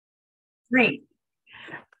Great.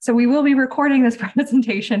 So we will be recording this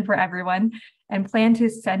presentation for everyone and plan to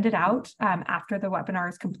send it out after the webinar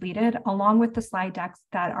is completed, along with the slide decks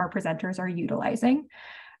that our presenters are utilizing.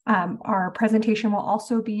 Our presentation will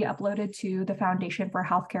also be uploaded to the Foundation for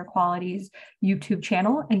Healthcare Quality's YouTube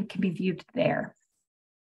channel and can be viewed there.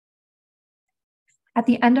 At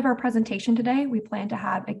the end of our presentation today, we plan to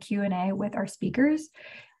have a Q&A with our speakers.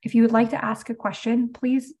 If you would like to ask a question,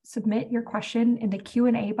 please submit your question in the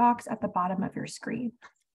Q&A box at the bottom of your screen.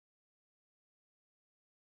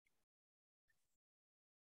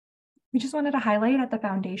 We just wanted to highlight at the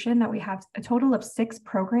Foundation that we have a total of 6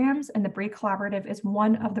 programs, and the BREE Collaborative is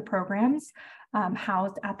one of the programs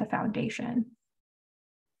housed at the Foundation.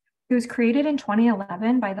 It was created in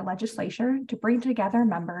 2011 by the legislature to bring together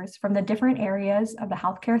members from the different areas of the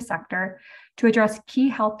healthcare sector to address key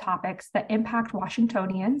health topics that impact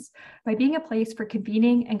Washingtonians by being a place for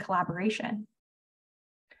convening and collaboration.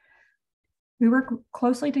 We work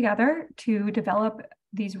closely together to develop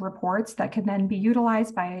these reports that can then be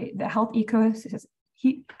utilized by the health ecosystem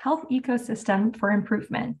for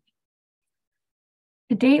improvement.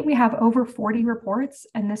 To date, we have over 40 reports,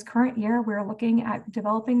 and this current year, we're looking at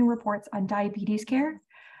developing reports on diabetes care,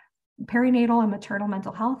 perinatal and maternal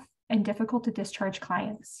mental health, and difficult to discharge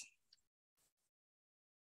clients.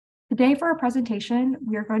 Today for our presentation,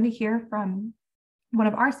 we are going to hear from one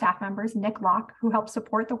of our staff members, Nick Locke, who helped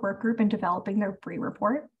support the work group in developing their BREE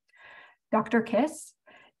report, Dr. Kiss,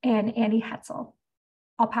 and Annie Hetzel.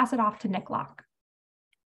 I'll pass it off to Nick Locke.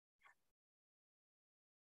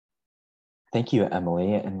 Thank you,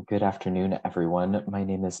 Emily, and good afternoon, everyone. My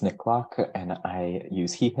name is Nick Locke, and I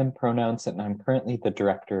use he, him pronouns, and I'm currently the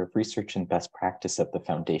Director of Research and Best Practice at the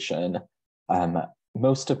Foundation.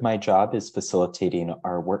 Most of my job is facilitating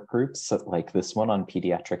our work groups like this one on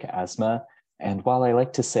pediatric asthma. And while I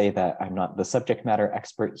like to say that I'm not the subject matter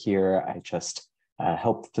expert here, I just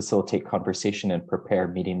help facilitate conversation and prepare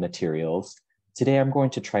meeting materials. Today, I'm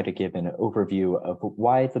going to try to give an overview of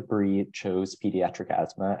why the BREE chose pediatric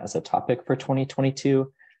asthma as a topic for 2022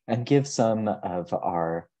 and give some of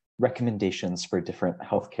our recommendations for different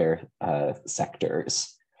healthcare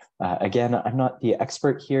sectors. Again, I'm not the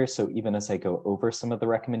expert here, so even as I go over some of the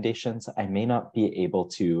recommendations, I may not be able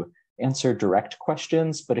to answer direct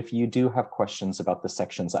questions, but if you do have questions about the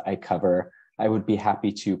sections that I cover, I would be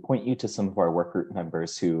happy to point you to some of our work group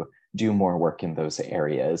members who do more work in those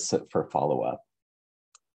areas for follow-up.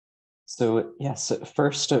 So yes,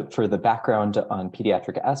 first for the background on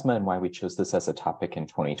pediatric asthma and why we chose this as a topic in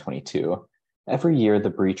 2022. Every year, the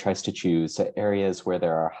BREE tries to choose areas where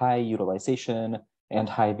there are high utilization and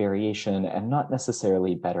high variation and not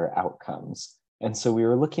necessarily better outcomes. And so we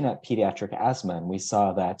were looking at pediatric asthma and we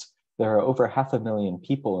saw that there are over 500,000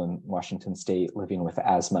 people in Washington state living with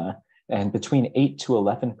asthma, and between 8 to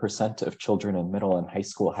 11% of children in middle and high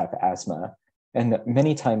school have asthma. And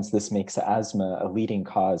many times this makes asthma a leading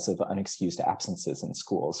cause of unexcused absences in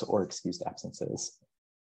schools or excused absences.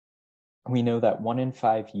 We know that 1 in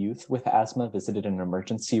 5 youth with asthma visited an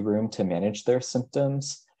emergency room to manage their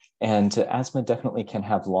symptoms. And asthma definitely can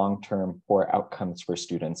have long-term poor outcomes for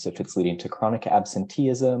students if it's leading to chronic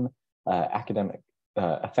absenteeism,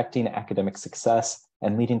 affecting academic success,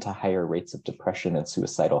 and leading to higher rates of depression and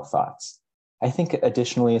suicidal thoughts. I think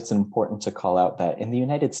additionally, it's important to call out that in the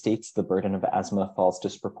United States, the burden of asthma falls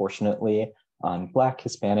disproportionately on Black,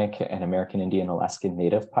 Hispanic, and American Indian Alaskan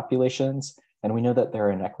Native populations. And we know that there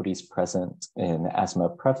are inequities present in asthma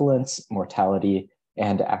prevalence, mortality,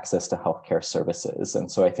 and access to healthcare services.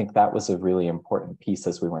 And so I think that was a really important piece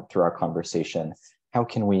as we went through our conversation. How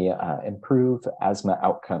can we improve asthma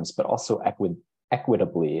outcomes, but also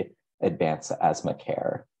equitably advance asthma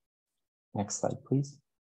care? Next slide, please.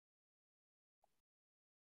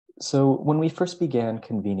 So when we first began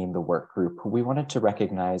convening the work group, we wanted to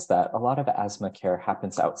recognize that a lot of asthma care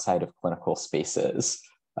happens outside of clinical spaces.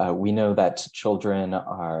 We know that children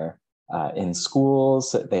are in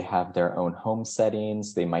schools, they have their own home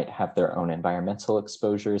settings, they might have their own environmental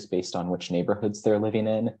exposures based on which neighborhoods they're living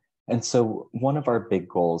in. And so one of our big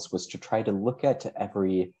goals was to try to look at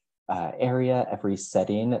every area, every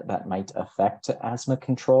setting that might affect asthma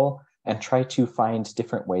control, and try to find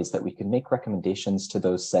different ways that we can make recommendations to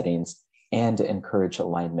those settings and encourage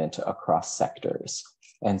alignment across sectors.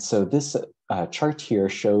 And so this chart here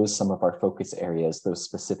shows some of our focus areas, those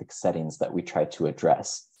specific settings that we try to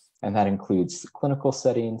address. And that includes clinical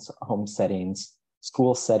settings, home settings,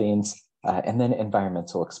 school settings, and then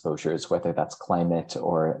environmental exposures, whether that's climate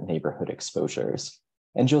or neighborhood exposures.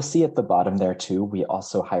 And you'll see at the bottom there too, we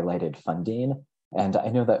also highlighted funding. And I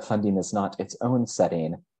know that funding is not its own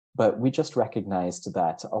setting, but we just recognized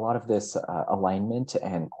that a lot of this alignment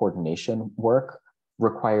and coordination work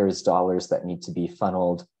requires dollars that need to be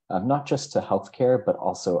funneled not just to healthcare, but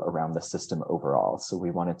also around the system overall. So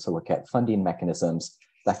we wanted to look at funding mechanisms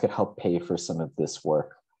that could help pay for some of this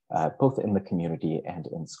work, both in the community and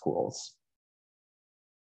in schools.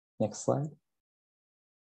 Next slide.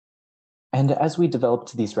 And as we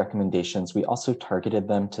developed these recommendations, we also targeted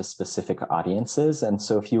them to specific audiences. And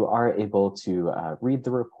so if you are able to read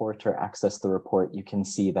the report or access the report, you can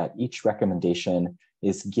see that each recommendation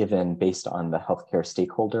is given based on the healthcare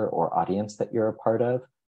stakeholder or audience that you're a part of.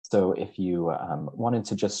 So if you wanted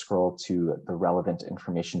to just scroll to the relevant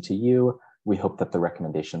information to you, we hope that the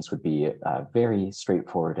recommendations would be very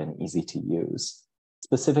straightforward and easy to use.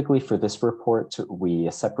 Specifically for this report, we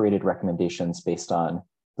separated recommendations based on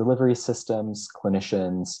delivery systems,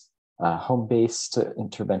 clinicians, home-based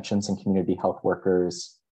interventions and community health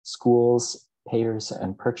workers, schools, payers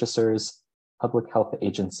and purchasers, public health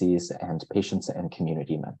agencies, and patients and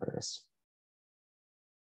community members.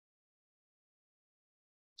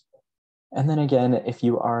 And then again, if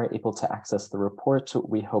you are able to access the report,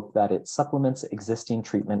 we hope that it supplements existing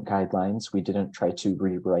treatment guidelines. We didn't try to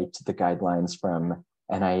rewrite the guidelines from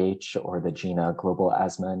NIH or the GINA Global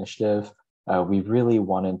Asthma Initiative. We really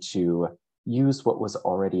wanted to use what was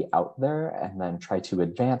already out there and then try to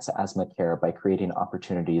advance asthma care by creating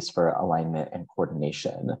opportunities for alignment and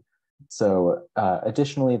coordination. So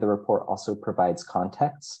additionally, the report also provides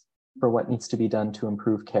context for what needs to be done to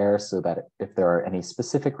improve care, so that if there are any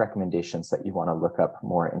specific recommendations that you want to look up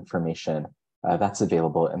more information, that's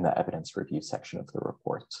available in the evidence review section of the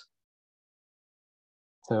report.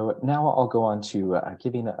 So now I'll go on to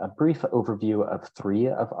giving a brief overview of 3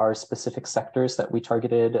 of our specific sectors that we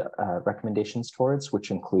targeted recommendations towards, which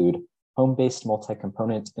include home-based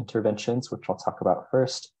multi-component interventions, which I'll talk about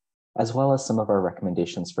first, as well as some of our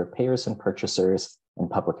recommendations for payers and purchasers and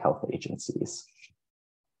public health agencies.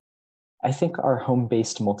 I think our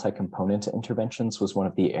home-based multi-component interventions was one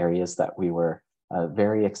of the areas that we were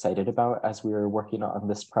very excited about as we were working on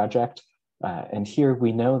this project. And here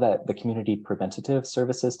we know that the Community Preventative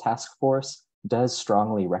Services Task Force does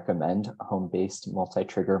strongly recommend home-based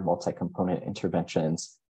multi-trigger, multi-component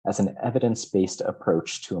interventions as an evidence-based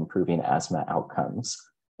approach to improving asthma outcomes.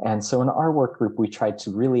 And so in our work group, we tried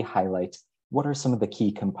to really highlight what are some of the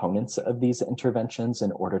key components of these interventions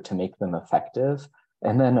in order to make them effective.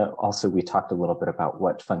 And then also we talked a little bit about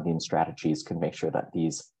what funding strategies can make sure that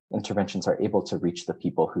these interventions are able to reach the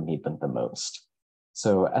people who need them the most.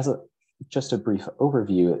 So as just a brief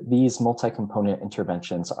overview, these multi-component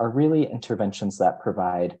interventions are really interventions that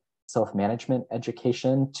provide self-management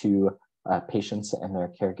education to patients and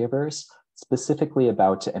their caregivers, specifically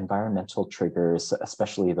about environmental triggers,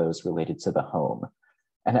 especially those related to the home.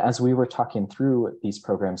 And as we were talking through these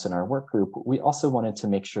programs in our work group, we also wanted to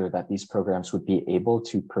make sure that these programs would be able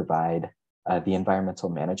to provide the environmental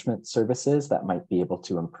management services that might be able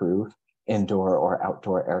to improve indoor or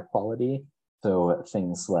outdoor air quality. So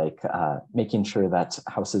things like making sure that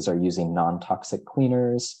houses are using non-toxic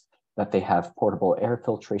cleaners, that they have portable air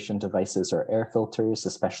filtration devices or air filters,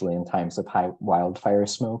 especially in times of high wildfire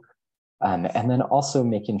smoke. And then also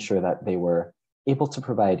making sure that they were able to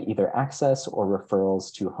provide either access or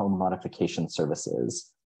referrals to home modification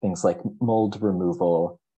services, things like mold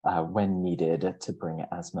removal when needed to bring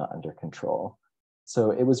asthma under control.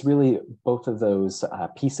 So it was really both of those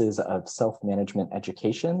pieces of self-management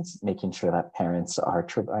educations, making sure that parents are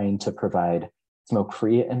trying to provide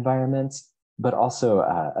smoke-free environments, but also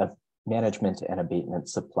a management and abatement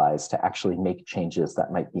supplies to actually make changes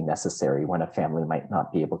that might be necessary when a family might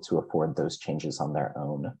not be able to afford those changes on their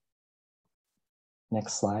own.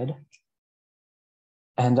 Next slide.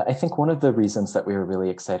 And I think one of the reasons that we were really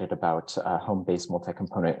excited about home-based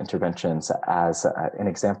multi-component interventions as an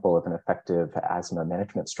example of an effective asthma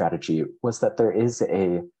management strategy was that there is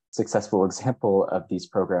a successful example of these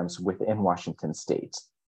programs within Washington State.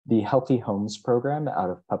 The Healthy Homes program out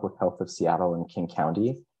of Public Health of Seattle and King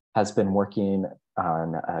County has been working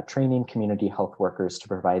on training community health workers to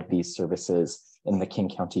provide these services in the King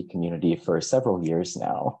County community for several years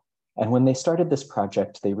now. And when they started this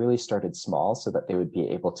project, they really started small so that they would be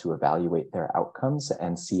able to evaluate their outcomes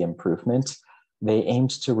and see improvement. They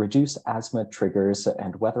aimed to reduce asthma triggers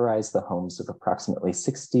and weatherize the homes of approximately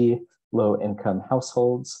 60 low-income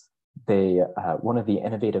households. One of the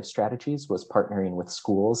innovative strategies was partnering with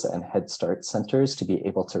schools and Head Start centers to be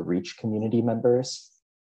able to reach community members.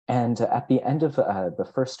 And at the end of the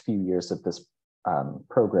first few years of this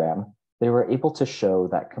program, they were able to show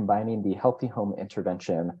that combining the healthy home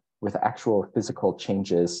intervention with actual physical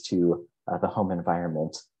changes to the home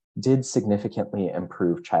environment did significantly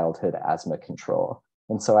improve childhood asthma control.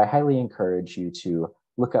 And so I highly encourage you to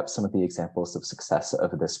look up some of the examples of success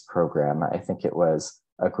of this program. I think it was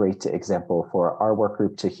a great example for our work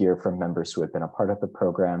group to hear from members who had been a part of the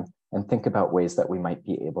program and think about ways that we might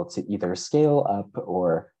be able to either scale up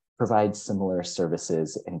or provide similar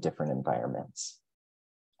services in different environments.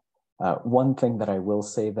 One thing that I will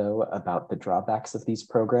say, though, about the drawbacks of these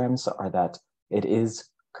programs are that it is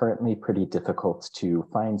currently pretty difficult to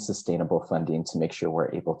find sustainable funding to make sure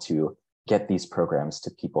we're able to get these programs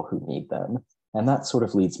to people who need them. And that sort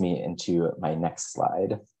of leads me into my next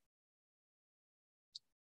slide.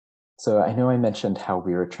 So I know I mentioned how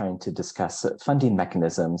we were trying to discuss funding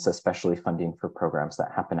mechanisms, especially funding for programs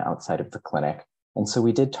that happen outside of the clinic. And so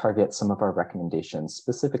we did target some of our recommendations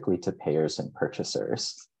specifically to payers and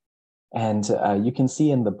purchasers. And you can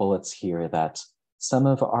see in the bullets here that some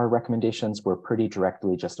of our recommendations were pretty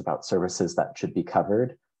directly just about services that should be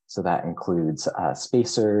covered. So that includes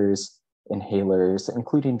spacers, inhalers,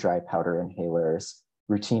 including dry powder inhalers,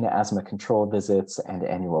 routine asthma control visits, and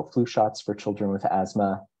annual flu shots for children with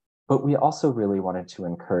asthma. But we also really wanted to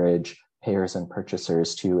encourage payers and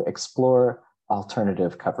purchasers to explore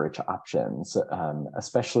alternative coverage options,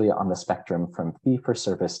 especially on the spectrum from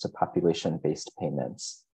fee-for-service to population-based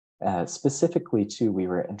payments. Specifically, too, we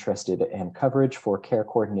were interested in coverage for care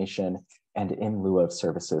coordination and in lieu of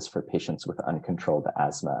services for patients with uncontrolled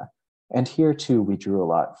asthma. And here, too, we drew a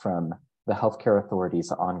lot from the healthcare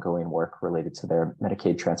authority's ongoing work related to their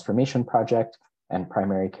Medicaid transformation project and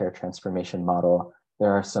primary care transformation model.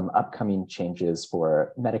 There are some upcoming changes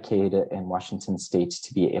for Medicaid in Washington state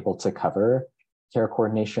to be able to cover care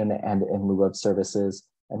coordination and in lieu of services.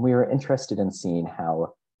 And we were interested in seeing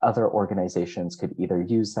how other organizations could either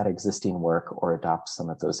use that existing work or adopt some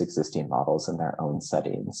of those existing models in their own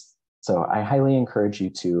settings. So I highly encourage you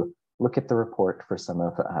to look at the report for some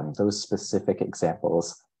of those specific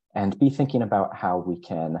examples and be thinking about how we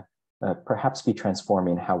can perhaps be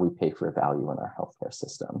transforming how we pay for value in our healthcare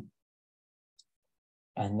system.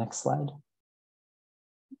 And next slide.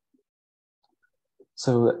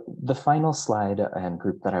 So the final slide and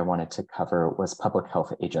group that I wanted to cover was public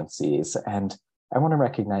health agencies. And I want to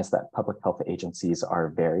recognize that public health agencies are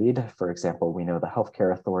varied. For example, we know the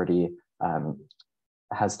Healthcare Authority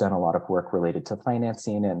has done a lot of work related to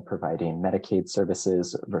financing and providing Medicaid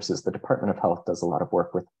services versus the Department of Health does a lot of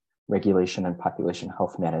work with regulation and population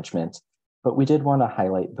health management. But we did want to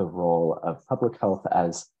highlight the role of public health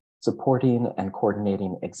as supporting and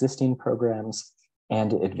coordinating existing programs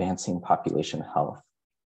and advancing population health.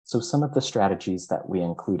 So some of the strategies that we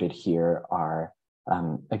included here are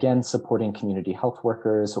again, supporting community health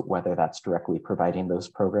workers, whether that's directly providing those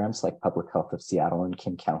programs like Public Health of Seattle and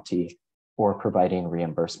King County, or providing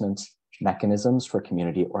reimbursement mechanisms for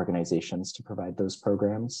community organizations to provide those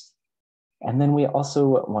programs. And then we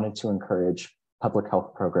also wanted to encourage public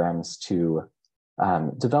health programs to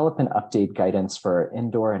develop and update guidance for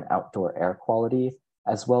indoor and outdoor air quality,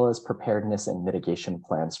 as well as preparedness and mitigation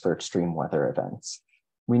plans for extreme weather events.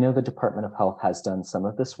 We know the Department of Health has done some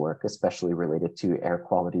of this work, especially related to air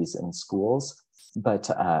qualities in schools, but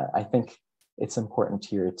I think it's important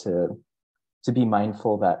here to be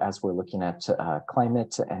mindful that as we're looking at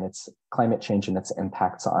climate and its climate change and its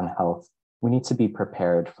impacts on health, we need to be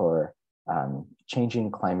prepared for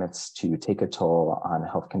changing climates to take a toll on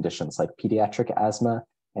health conditions like pediatric asthma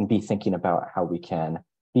and be thinking about how we can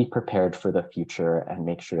be prepared for the future and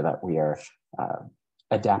make sure that we are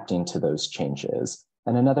adapting to those changes.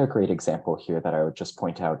 And another great example here that I would just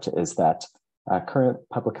point out is that current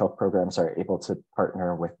public health programs are able to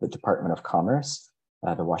partner with the Department of Commerce,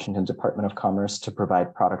 the Washington Department of Commerce, to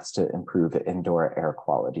provide products to improve indoor air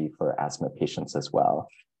quality for asthma patients as well.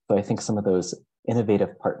 So I think some of those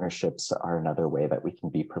innovative partnerships are another way that we can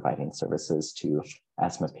be providing services to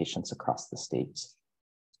asthma patients across the state.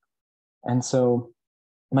 And so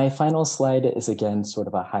my final slide is again sort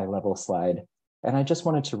of a high-level slide. And I just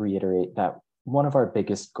wanted to reiterate that one of our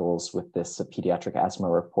biggest goals with this pediatric asthma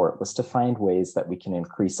report was to find ways that we can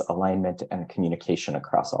increase alignment and communication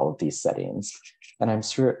across all of these settings. And I'm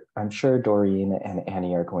sure Doreen and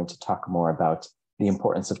Annie are going to talk more about the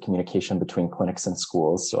importance of communication between clinics and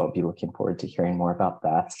schools. So I'll be looking forward to hearing more about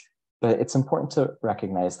that. But it's important to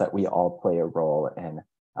recognize that we all play a role in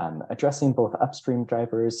addressing both upstream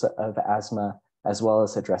drivers of asthma, as well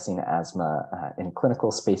as addressing asthma in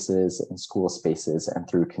clinical spaces, in school spaces, and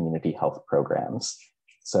through community health programs.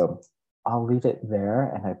 So I'll leave it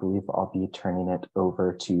there, and I believe I'll be turning it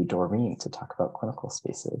over to Doreen to talk about clinical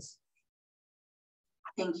spaces.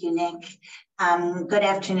 Thank you, Nick. Good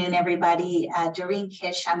afternoon, everybody. Doreen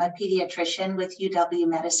Kish, I'm a pediatrician with UW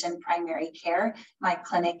Medicine Primary Care. My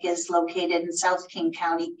clinic is located in South King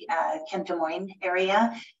County, Kent Des Moines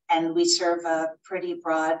area, and we serve a pretty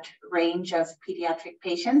broad range of pediatric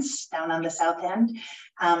patients down on the south end.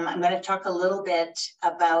 I'm going to talk a little bit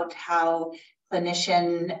about how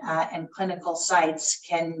clinician and clinical sites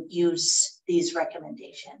can use these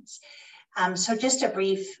recommendations. So just a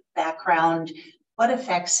brief background. What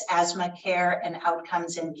affects asthma care and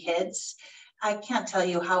outcomes in kids? I can't tell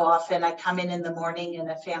you how often I come in the morning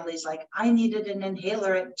and a family's like, I needed an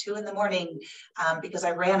inhaler at 2 in the morning because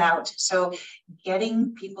I ran out. So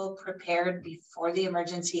getting people prepared before the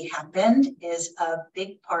emergency happened is a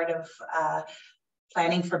big part of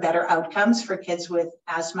planning for better outcomes for kids with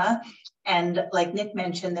asthma. And like Nick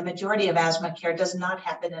mentioned, the majority of asthma care does not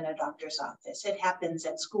happen in a doctor's office. It happens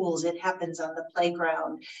at schools. It happens on the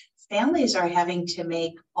playground. Families are having to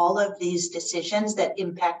make all of these decisions that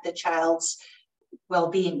impact the child's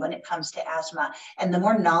well-being when it comes to asthma. And the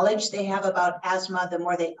more knowledge they have about asthma, the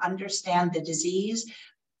more they understand the disease,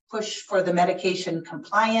 push for the medication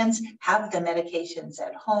compliance, have the medications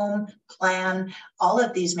at home, plan. All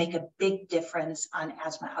of these make a big difference on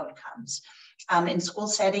asthma outcomes. In school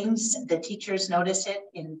settings, the teachers notice it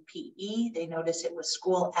in PE, they notice it with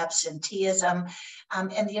school absenteeism.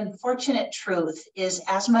 And the unfortunate truth is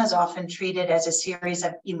asthma is often treated as a series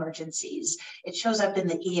of emergencies. It shows up in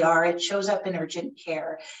the ER, it shows up in urgent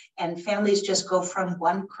care, and families just go from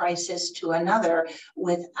one crisis to another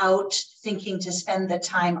without thinking to spend the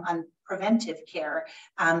time on preventive care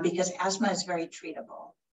because asthma is very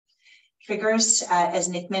treatable. Triggers, as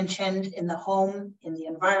Nick mentioned, in the home, in the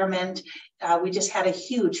environment. We just had a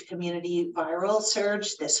huge community viral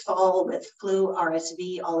surge this fall with flu,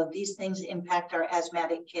 RSV, all of these things impact our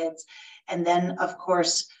asthmatic kids. And then, of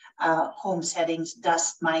course, home settings,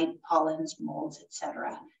 dust, mite, pollens, molds,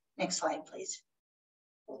 etc. Next slide, please.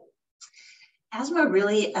 Asthma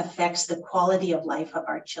really affects the quality of life of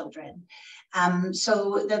our children.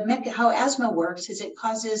 So how asthma works is it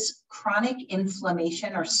causes chronic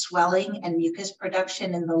inflammation or swelling and mucus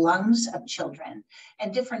production in the lungs of children.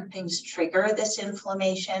 And different things trigger this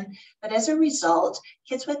inflammation. But as a result,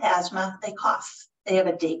 kids with asthma, they cough. They have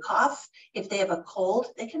a day cough. If they have a cold,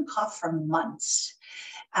 they can cough for months.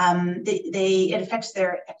 It affects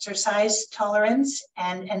their exercise tolerance,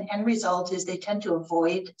 and an end result is they tend to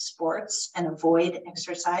avoid sports and avoid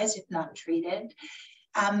exercise if not treated.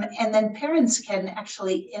 And then parents can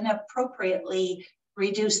actually inappropriately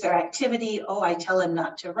reduce their activity. Oh, I tell him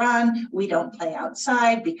not to run. We don't play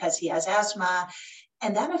outside because he has asthma.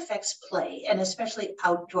 And that affects play, and especially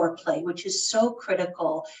outdoor play, which is so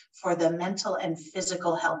critical for the mental and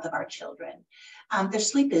physical health of our children. Their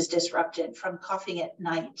sleep is disrupted from coughing at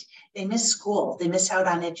night. They miss school. They miss out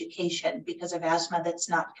on education because of asthma that's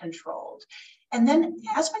not controlled. And then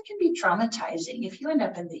asthma can be traumatizing. If you end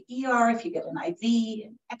up in the ER, if you get an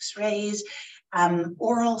IV, x-rays,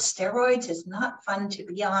 oral steroids is not fun to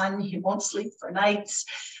be on. You won't sleep for nights.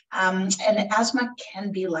 And asthma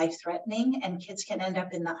can be life-threatening, and kids can end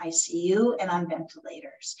up in the ICU and on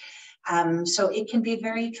ventilators. So it can be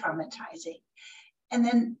very traumatizing. And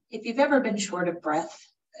then if you've ever been short of breath,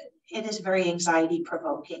 it is very anxiety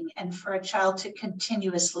provoking. And for a child to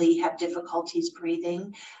continuously have difficulties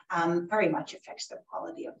breathing very much affects their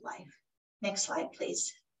quality of life. Next slide,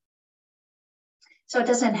 please. So it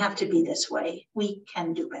doesn't have to be this way. We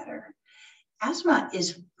can do better. Asthma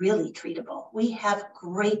is really treatable. We have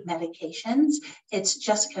great medications. It's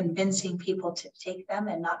just convincing people to take them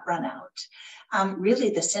and not run out.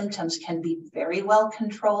 Really, the symptoms can be very well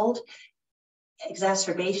controlled.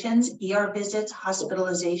 Exacerbations, ER visits,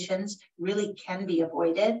 hospitalizations really can be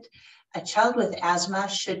avoided. A child with asthma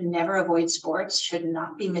should never avoid sports, should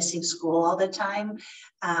not be missing school all the time.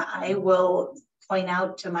 I will point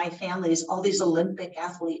out to my families, all these Olympic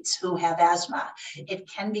athletes who have asthma, it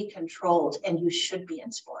can be controlled and you should be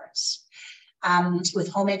in sports. With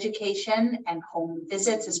home education and home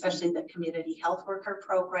visits, especially the community health worker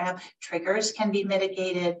program, triggers can be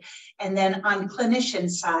mitigated. And then on clinician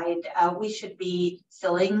side, we should be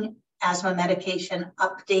filling asthma medication,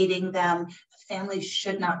 updating them. Families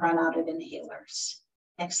should not run out of inhalers.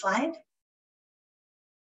 Next slide.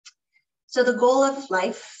 So the goal of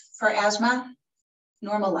life for asthma,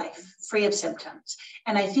 normal life, free of symptoms.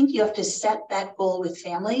 And I think you have to set that goal with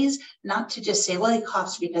families, not to just say, well, he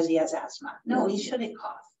coughs because he has asthma. No, he shouldn't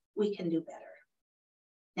cough. We can do better.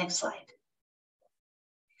 Next slide.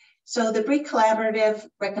 So the BREE Collaborative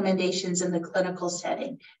recommendations in the clinical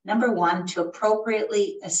setting. Number one, to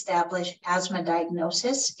appropriately establish asthma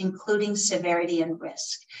diagnosis, including severity and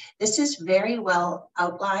risk. This is very well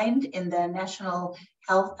outlined in the National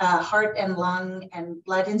Heart and Lung and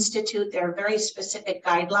Blood Institute. There are very specific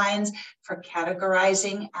guidelines for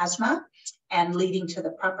categorizing asthma and leading to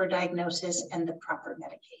the proper diagnosis and the proper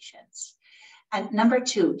medications. And number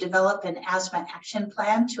two, develop an asthma action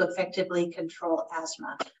plan to effectively control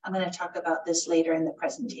asthma. I'm going to talk about this later in the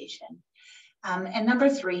presentation. And number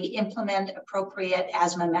three, implement appropriate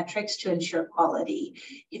asthma metrics to ensure quality.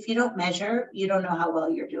 If you don't measure, you don't know how well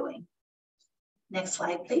you're doing. Next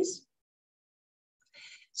slide, please.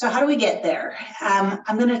 So how do we get there?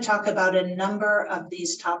 I'm going to talk about a number of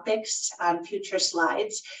these topics on future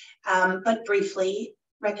slides, but briefly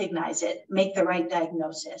recognize it, make the right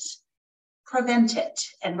diagnosis. Prevent it,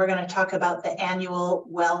 and we're going to talk about the annual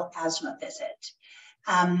well asthma visit.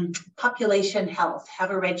 Population health,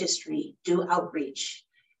 have a registry, do outreach.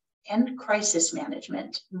 End crisis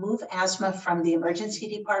management, move asthma from the emergency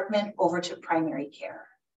department over to primary care.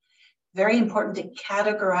 Very important to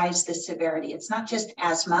categorize the severity. It's not just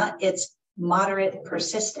asthma, it's moderate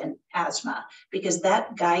persistent asthma, because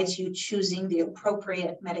that guides you choosing the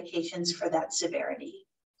appropriate medications for that severity.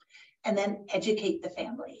 And then educate the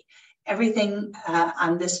family. Everything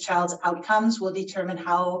on this child's outcomes will determine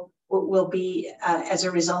how will be as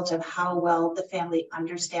a result of how well the family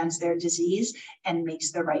understands their disease and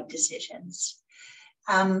makes the right decisions.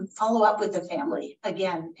 Follow up with the family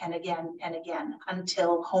again and again and again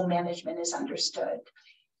until home management is understood.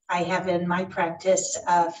 I have in my practice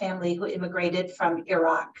a family who immigrated from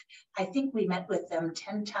Iraq. I think we met with them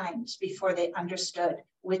 10 times before they understood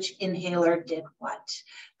which inhaler did what,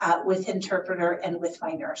 with interpreter and with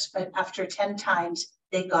my nurse. But after 10 times,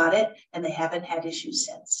 they got it and they haven't had issues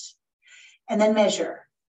since. And then measure,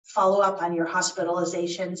 follow up on your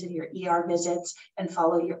hospitalizations and your ER visits and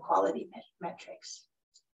follow your quality metrics.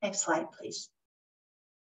 Next slide, please.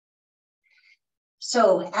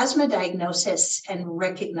 So asthma diagnosis and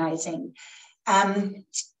recognizing. I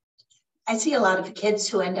see a lot of kids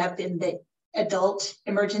who end up in the adult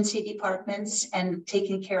emergency departments and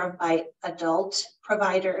taken care of by adult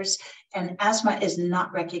providers, and asthma is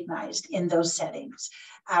not recognized in those settings.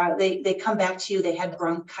 They come back to you, they had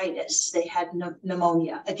bronchitis, they had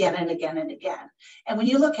pneumonia again and again and again. And when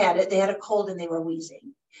you look at it, they had a cold and they were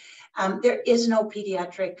wheezing. There is no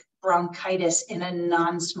pediatric bronchitis in a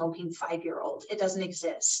non-smoking 5-year-old. It doesn't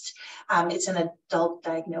exist. It's an adult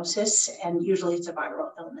diagnosis, and usually it's a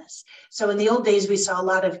viral illness. So in the old days, we saw a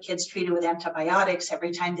lot of kids treated with antibiotics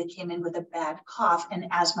every time they came in with a bad cough, and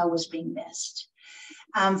asthma was being missed.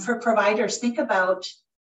 For providers, think about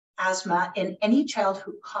asthma in any child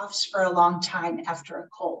who coughs for a long time after a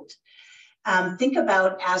cold. Think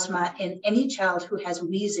about asthma in any child who has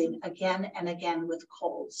wheezing again and again with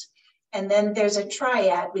colds. And then there's a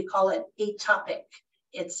triad, we call it atopic.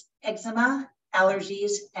 It's eczema,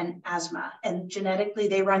 allergies, and asthma. And genetically,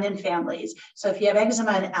 they run in families. So if you have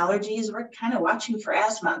eczema and allergies, we're kind of watching for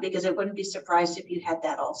asthma because I wouldn't be surprised if you had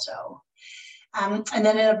that also. And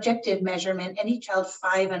then an objective measurement, any child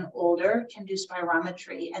 5 and older can do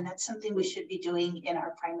spirometry, and that's something we should be doing in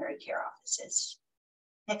our primary care offices.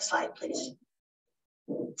 Next slide, please.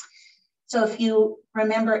 So if you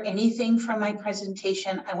remember anything from my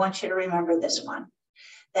presentation, I want you to remember this one,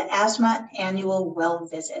 the asthma annual well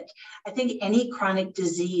visit. I think any chronic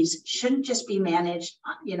disease shouldn't just be managed,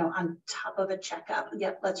 on top of a checkup.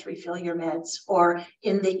 Yep, let's refill your meds, or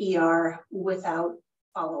in the ER without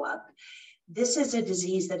follow-up. This is a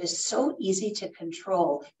disease that is so easy to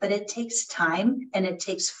control, but it takes time and it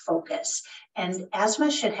takes focus. And asthma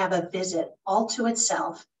should have a visit all to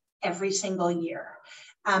itself every single year.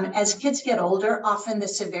 As kids get older, often the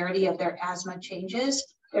severity of their asthma changes.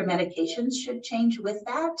 Their medications should change with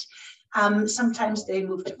that. Sometimes they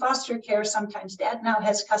move to foster care. Sometimes dad now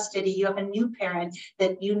has custody. You have a new parent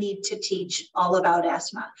that you need to teach all about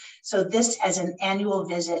asthma. So this as an annual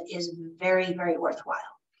visit is very, very worthwhile.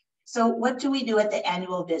 So what do we do at the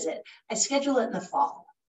annual visit? I schedule it in the fall.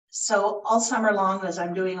 So all summer long, as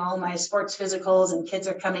I'm doing all my sports physicals and kids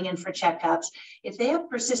are coming in for checkups, if they have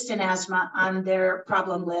persistent asthma on their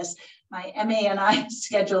problem list, my MA and I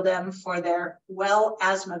schedule them for their well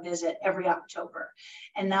asthma visit every October.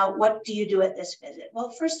 And now what do you do at this visit?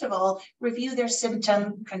 Well, first of all, review their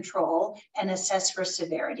symptom control and assess for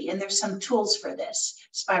severity. And there's some tools for this.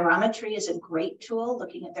 Spirometry is a great tool,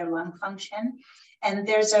 looking at their lung function. And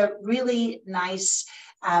there's a really nice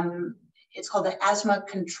it's called the asthma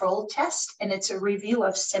control test, and it's a review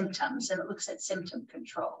of symptoms, and it looks at symptom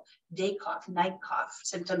control, day cough, night cough,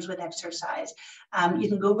 symptoms with exercise. You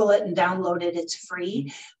can Google it and download it, it's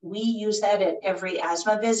free. We use that at every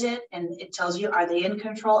asthma visit, and it tells you, are they in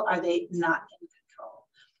control, are they not in control?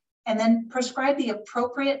 And then prescribe the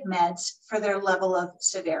appropriate meds for their level of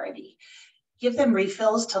severity. Give them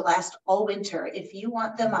refills to last all winter. If you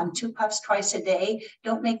want them on 2 puffs twice a day,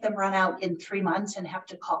 don't make them run out in 3 months and have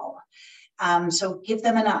to call. So give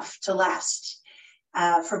them enough to last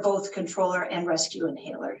for both controller and rescue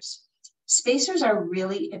inhalers. Spacers are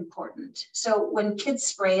really important. So when kids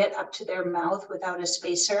spray it up to their mouth without a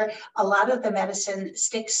spacer, a lot of the medicine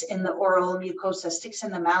sticks in the oral mucosa, sticks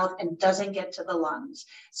in the mouth and doesn't get to the lungs.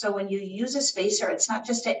 So when you use a spacer, it's not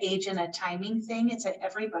just an age and a timing thing, it's an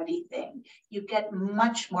everybody thing. You get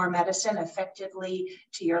much more medicine effectively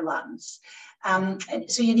to your lungs.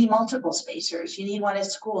 So you need multiple spacers. You need one at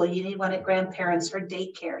school, you need one at grandparents for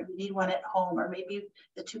daycare, you need one at home, or maybe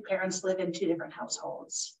the 2 parents live in 2 different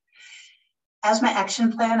households. Asthma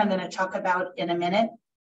action plan, I'm going to talk about in a minute.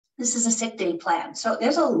 This is a sick day plan. So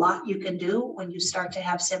there's a lot you can do when you start to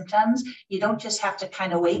have symptoms. You don't just have to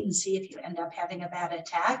kind of wait and see if you end up having a bad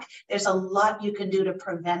attack. There's a lot you can do to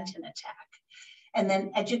prevent an attack. And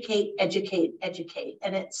then educate, educate, educate.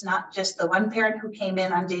 And it's not just the one parent who came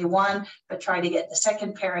in on day 1, but try to get the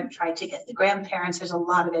second parent, try to get the grandparents. There's a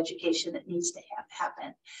lot of education that needs to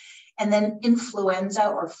happen. And then influenza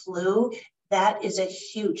or flu. That is a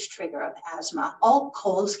huge trigger of asthma. All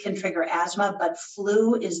colds can trigger asthma, but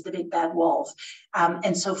flu is the big bad wolf.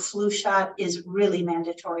 And so flu shot is really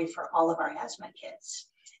mandatory for all of our asthma kids.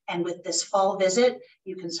 And with this fall visit,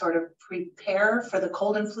 you can sort of prepare for the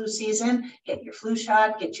cold and flu season, get your flu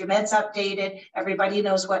shot, get your meds updated. Everybody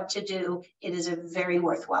knows what to do. It is a very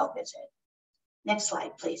worthwhile visit. Next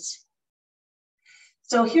slide, please.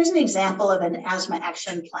 So here's an example of an asthma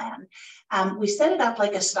action plan. We set it up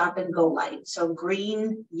like a stop and go light. So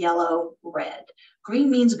green, yellow, red.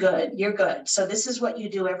 Green means good, you're good. So this is what you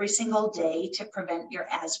do every single day to prevent your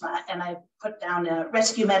asthma. And I put down a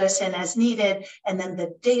rescue medicine as needed, and then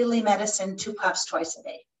the daily medicine, 2 puffs twice a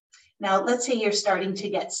day. Now, let's say you're starting to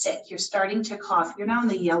get sick, you're starting to cough, you're now in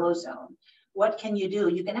the yellow zone. What can you do?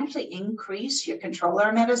 You can actually increase your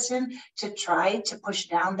controller medicine to try to push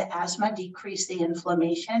down the asthma, decrease the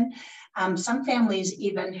inflammation. Some families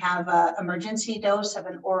even have an emergency dose of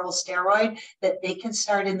an oral steroid that they can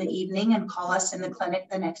start in the evening and call us in the clinic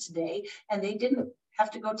the next day. And they didn't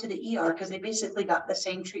have to go to the ER because they basically got the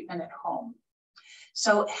same treatment at home.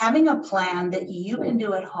 So having a plan that you can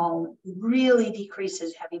do at home really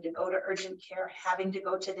decreases having to go to urgent care, having to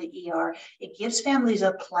go to the ER. It gives families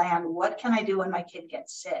a plan. What can I do when my kid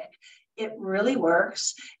gets sick? It really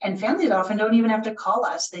works. And families often don't even have to call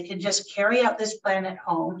us. They can just carry out this plan at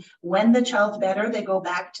home. When the child's better, they go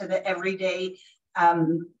back to the everyday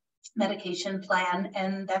medication plan,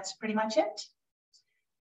 and that's pretty much it.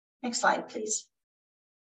 Next slide, please.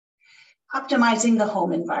 Optimizing the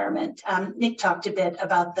home environment. Nick talked a bit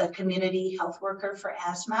about the community health worker for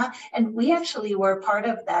asthma, and we actually were part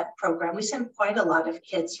of that program. We sent quite a lot of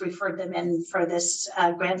kids, referred them in for this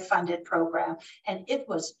grant-funded program, and it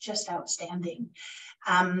was just outstanding.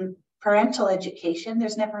 Parental education,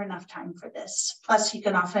 there's never enough time for this. Plus, you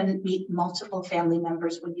can often meet multiple family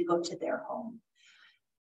members when you go to their home.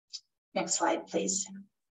 Next slide, please.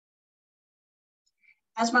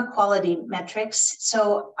 Asthma quality metrics.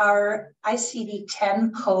 So our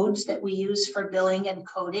ICD-10 codes that we use for billing and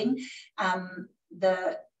coding,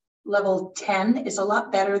 the level 10 is a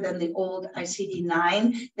lot better than the old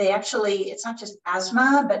ICD-9. They actually, it's not just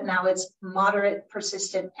asthma, but now it's moderate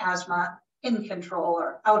persistent asthma in control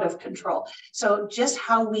or out of control. So just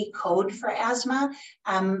how we code for asthma,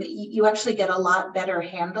 you actually get a lot better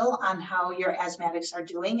handle on how your asthmatics are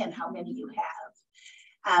doing and how many you have.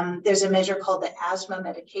 There's a measure called the asthma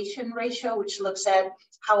medication ratio, which looks at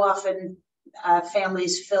how often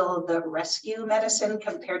families fill the rescue medicine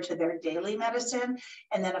compared to their daily medicine.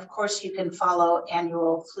 And then, of course, you can follow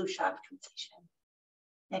annual flu shot completion.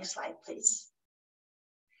 Next slide, please.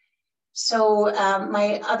 So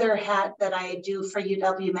my other hat that I do for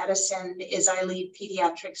UW Medicine is I lead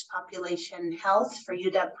pediatrics population health for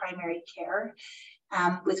UW Primary Care.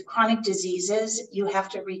 With chronic diseases, you have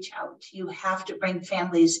to reach out. You have to bring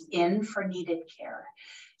families in for needed care.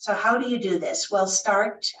 So how do you do this? Well,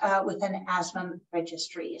 start with an asthma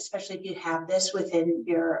registry, especially if you have this within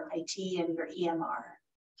your IT and your EMR.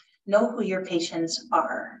 Know who your patients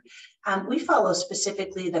are. We follow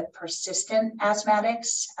specifically the persistent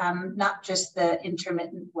asthmatics, not just the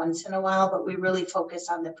intermittent once in a while, but we really focus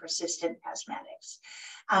on the persistent asthmatics.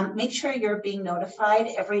 Make sure you're being notified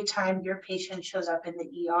every time your patient shows up in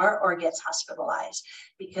the ER or gets hospitalized,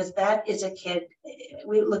 because that is a kid.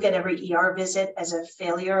 We look at every ER visit as a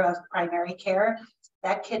failure of primary care.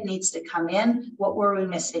 That kid needs to come in. What were we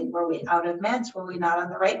missing? Were we out of meds? Were we not on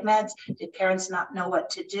the right meds? Did parents not know what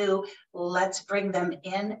to do? Let's bring them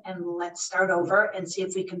in and let's start over and see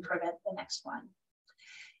if we can prevent the next one.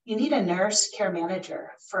 You need a nurse care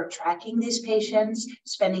manager for tracking these patients,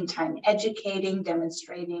 spending time educating,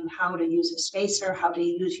 demonstrating how to use a spacer, how to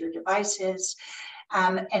use your devices.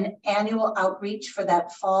 An annual outreach for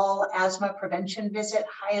that fall asthma prevention visit,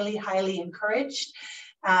 highly, highly encouraged.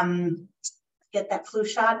 Get that flu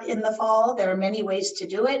shot in the fall. There are many ways to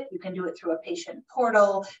do it. You can do it through a patient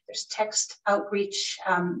portal. There's text outreach,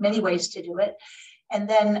 many ways to do it. And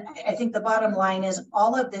then I think the bottom line is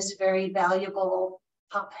all of this very valuable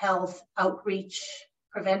pop health outreach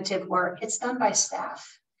preventive work, it's done by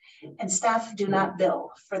staff. And staff do not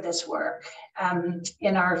bill for this work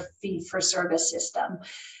in our fee-for-service system.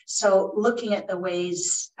 So looking at the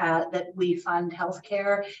ways that we fund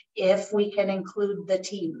healthcare, if we can include the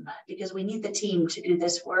team, because we need the team to do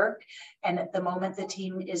this work. And at the moment, the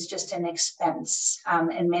team is just an expense,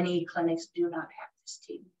 and many clinics do not have this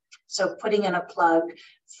team. So putting in a plug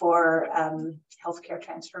for healthcare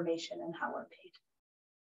transformation and how we're paid.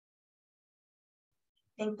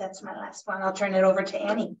 I think that's my last one. I'll turn it over to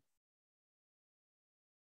Annie.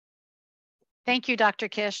 Thank you, Dr.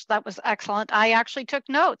 Kish. That was excellent. I actually took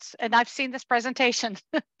notes and I've seen this presentation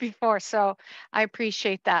before, so I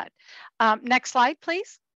appreciate that. Next slide,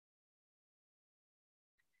 please.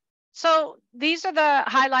 So these are the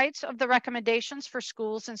highlights of the recommendations for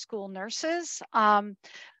schools and school nurses.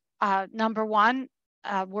 Number one,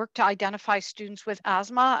 work to identify students with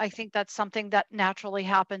asthma. I think that's something that naturally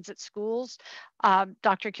happens at schools.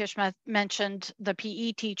 Dr. Kish mentioned the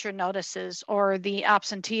PE teacher notices or the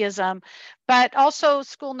absenteeism, but also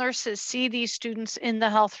school nurses see these students in the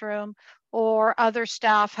health room, or other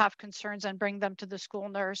staff have concerns and bring them to the school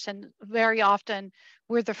nurse. And very often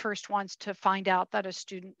we're the first ones to find out that a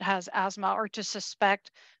student has asthma or to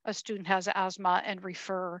suspect a student has asthma and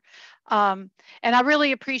refer. And I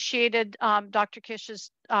really appreciated Dr.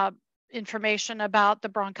 Kish's information about the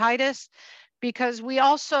bronchitis, because we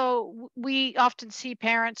often see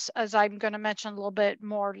parents, as I'm going to mention a little bit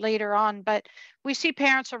more later on, but we see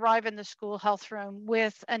parents arrive in the school health room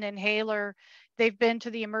with an inhaler. They've been to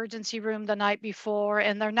the emergency room the night before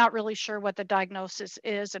and they're not really sure what the diagnosis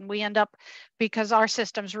is. And we end up, because our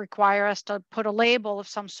systems require us to put a label of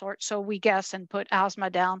some sort, so we guess and put asthma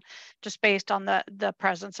down just based on the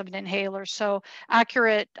presence of an inhaler. So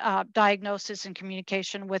accurate diagnosis and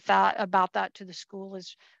communication with that, about that to the school,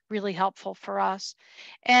 is really helpful for us.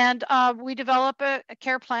 And we develop a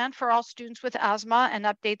care plan for all students with asthma and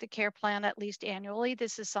update the care plan at least annually.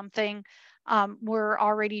 This is something we're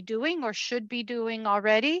already doing or should be doing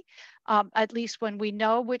already, at least when we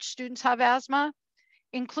know which students have asthma.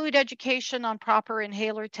 Include education on proper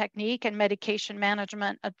inhaler technique and medication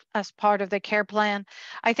management as part of the care plan.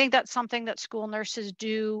 I think that's something that school nurses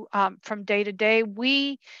do from day to day.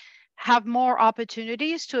 We have more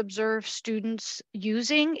opportunities to observe students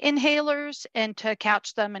using inhalers and to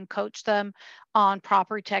catch them and coach them on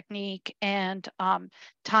proper technique and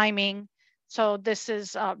timing. So this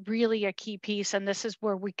is really a key piece, and this is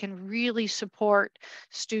where we can really support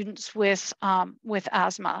students with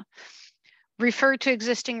asthma. Refer to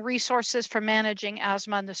existing resources for managing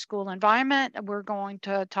asthma in the school environment. We're going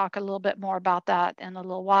to talk a little bit more about that in a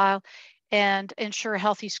little while. And ensure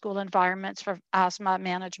healthy school environments for asthma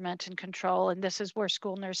management and control. And this is where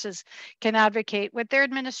school nurses can advocate with their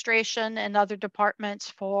administration and other departments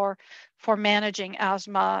for managing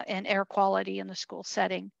asthma and air quality in the school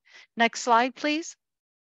setting. Next slide, please.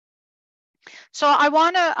 So I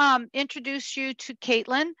want to introduce you to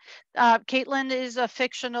Caitlin. Caitlin is a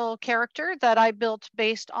fictional character that I built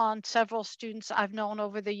based on several students I've known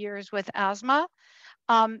over the years with asthma.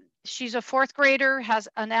 She's a fourth grader, has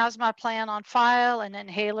an asthma plan on file, an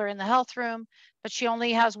inhaler in the health room, but she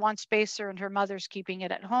only has one spacer and her mother's keeping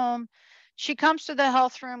it at home. She comes to the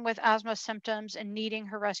health room with asthma symptoms and needing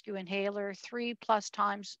her rescue inhaler 3+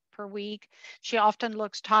 times per week. She often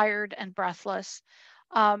looks tired and breathless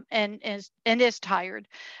and is tired.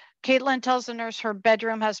 Caitlin tells the nurse her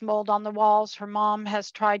bedroom has mold on the walls. Her mom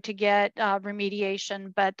has tried to get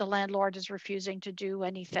remediation, but the landlord is refusing to do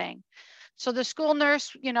anything. So the school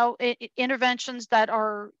nurse, interventions that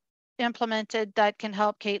are implemented that can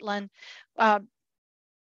help Caitlin.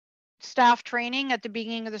 Staff training at the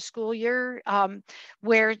beginning of the school year,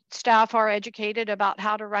 where staff are educated about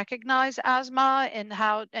how to recognize asthma and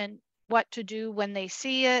what to do when they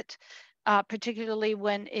see it. particularly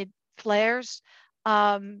when it flares.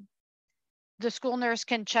 The school nurse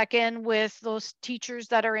can check in with those teachers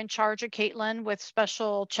that are in charge of Caitlin, with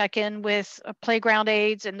special check-in with playground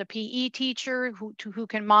aides and the PE teacher who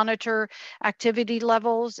can monitor activity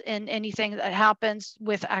levels and anything that happens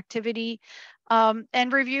with activity,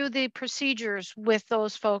 and review the procedures with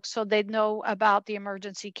those folks so they know about the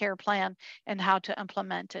emergency care plan and how to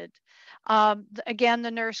implement it. Again,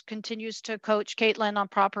 the nurse continues to coach Caitlin on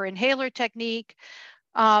proper inhaler technique,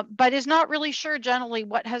 but is not really sure generally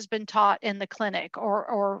what has been taught in the clinic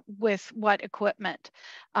or with what equipment,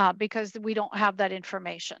 because we don't have that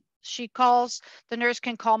information. The nurse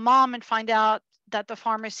can call mom and find out that the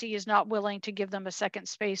pharmacy is not willing to give them a second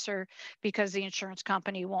spacer because the insurance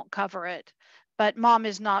company won't cover it. But mom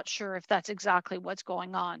is not sure if that's exactly what's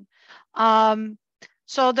going on.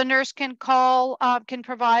 So the nurse can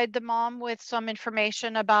provide the mom with some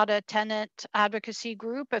information about a tenant advocacy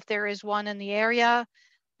group if there is one in the area,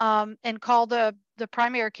 and call the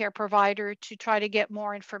primary care provider to try to get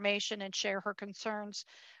more information and share her concerns,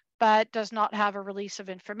 but does not have a release of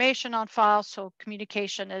information on file, so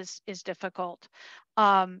communication is difficult.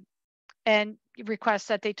 And requests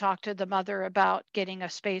that they talk to the mother about getting a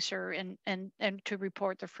spacer and to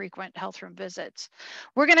report the frequent health room visits.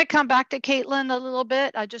 We're going to come back to Caitlin a little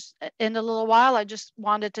bit. In a little while, I just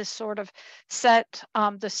wanted to sort of set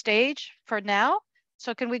the stage for now.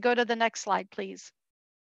 So can we go to the next slide, please?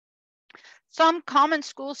 Some common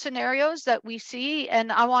school scenarios that we see,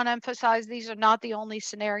 and I want to emphasize these are not the only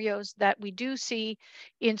scenarios that we do see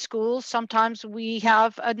in schools. Sometimes we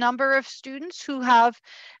have a number of students who have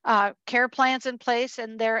care plans in place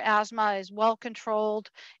and their asthma is well controlled,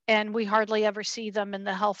 and we hardly ever see them in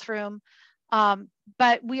the health room.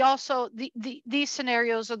 But we also, these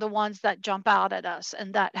scenarios are the ones that jump out at us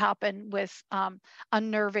and that happen with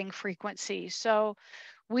unnerving frequency. So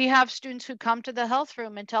we have students who come to the health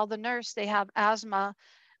room and tell the nurse they have asthma,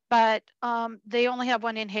 but they only have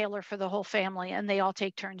one inhaler for the whole family and they all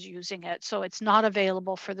take turns using it. So it's not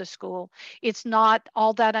available for the school. It's not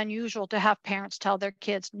all that unusual to have parents tell their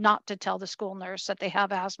kids not to tell the school nurse that they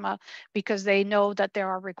have asthma, because they know that there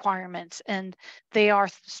are requirements and they are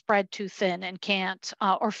spread too thin and can't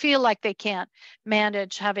or feel like they can't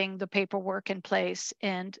manage having the paperwork in place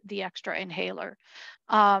and the extra inhaler.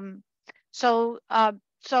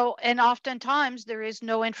 And oftentimes there is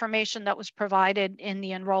no information that was provided in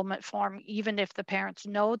the enrollment form, even if the parents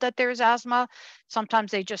know that there's asthma.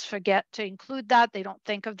 Sometimes they just forget to include that. They don't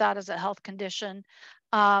think of that as a health condition.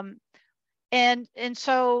 And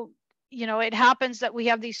so, you know, it happens that we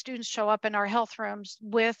have these students show up in our health rooms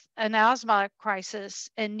with an asthma crisis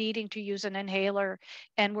and needing to use an inhaler,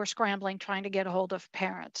 and we're scrambling trying to get a hold of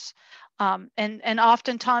parents. And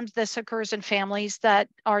oftentimes this occurs in families that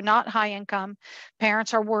are not high income.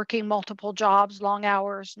 Parents are working multiple jobs, long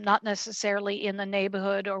hours, not necessarily in the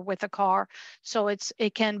neighborhood or with a car. So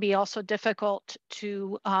it can be also difficult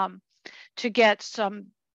to get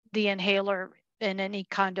the inhaler in any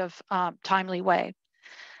kind of timely way.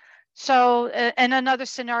 So, and another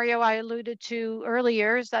scenario I alluded to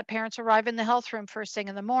earlier is that parents arrive in the health room first thing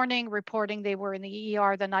in the morning, reporting they were in the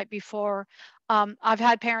ER the night before. I've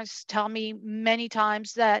had parents tell me many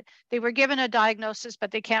times that they were given a diagnosis, but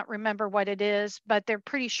they can't remember what it is, but they're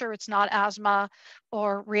pretty sure it's not asthma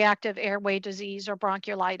or reactive airway disease or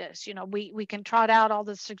bronchiolitis. You know, we can trot out all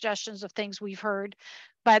the suggestions of things we've heard,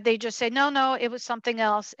 but they just say, no, it was something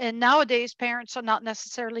else. And nowadays, parents are not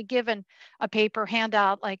necessarily given a paper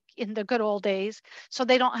handout like in the good old days. So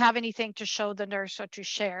they don't have anything to show the nurse or to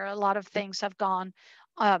share. A lot of things have gone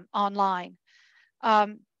online.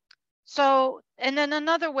 And then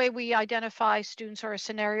another way we identify students, or a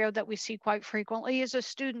scenario that we see quite frequently, is a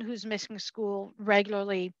student who's missing school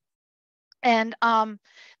regularly. And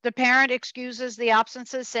the parent excuses the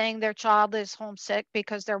absences, saying their child is homesick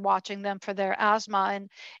because they're watching them for their asthma.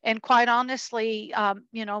 And quite honestly,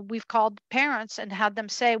 you know, we've called parents and had them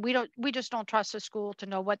say, we just don't trust the school to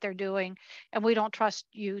know what they're doing, and we don't trust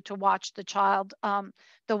you to watch the child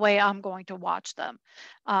the way I'm going to watch them.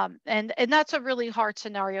 And that's a really hard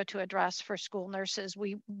scenario to address for school nurses.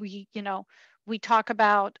 We talk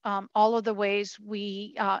about all of the ways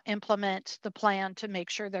we implement the plan to make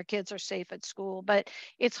sure their kids are safe at school, but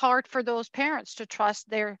it's hard for those parents to trust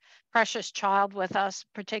their precious child with us,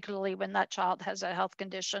 particularly when that child has a health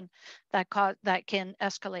condition that can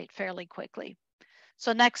escalate fairly quickly.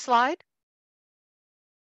 So next slide.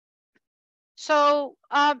 So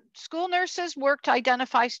school nurses work to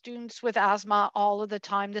identify students with asthma all of the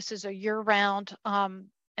time. This is a year-round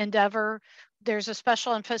endeavor. There's a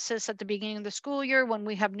special emphasis at the beginning of the school year when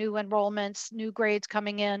we have new enrollments, new grades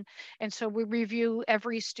coming in. And so we review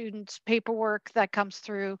every student's paperwork that comes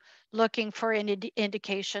through, looking for an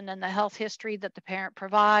indication in the health history that the parent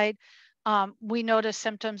provide. We notice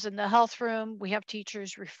symptoms in the health room. We have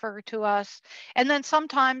teachers refer to us. And then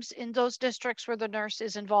sometimes in those districts where the nurse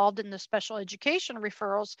is involved in the special education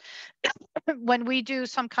referrals, when we do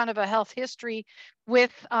some kind of a health history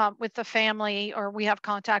with the family, or we have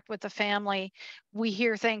contact with the family, we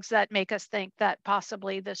hear things that make us think that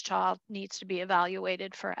possibly this child needs to be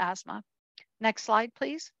evaluated for asthma. Next slide,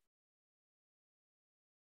 please.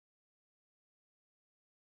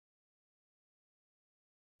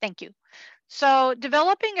 Thank you. So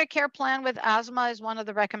developing a care plan with asthma is one of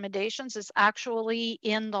the recommendations. It's actually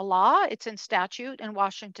in the law. It's in statute in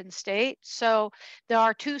Washington State. So there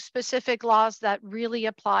are two specific laws that really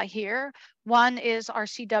apply here. One is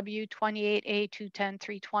RCW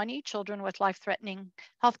 28A210-320, children with life-threatening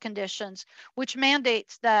health conditions, which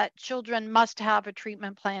mandates that children must have a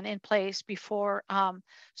treatment plan in place before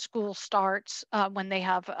school starts when they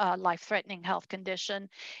have a life-threatening health condition.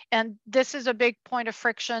 And this is a big point of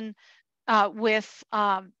friction with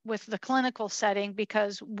the clinical setting,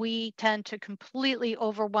 because we tend to completely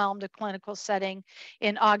overwhelm the clinical setting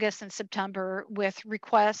in August and September with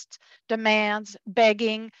requests, demands,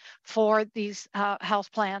 begging for these health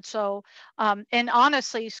plans. So, and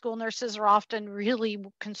honestly, school nurses are often really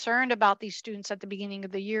concerned about these students at the beginning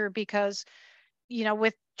of the year, because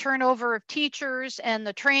with turnover of teachers and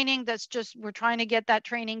the training, that's just, we're trying to get that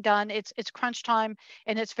training done. It's crunch time,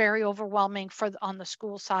 and it's very overwhelming on the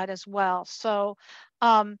school side as well. So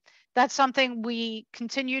that's something we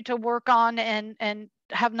continue to work on, and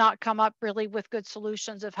have not come up really with good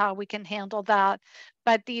solutions of how we can handle that.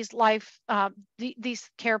 But these these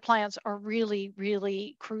care plans are really,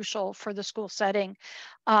 really crucial for the school setting.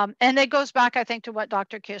 And it goes back, I think, to what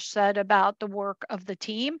Dr. Kish said about the work of the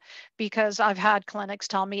team, because I've had clinics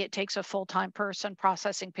tell me it takes a full-time person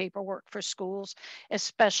processing paperwork for schools,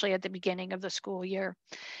 especially at the beginning of the school year.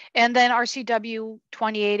 And then RCW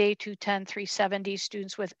 28A210-370,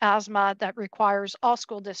 students with asthma, that requires all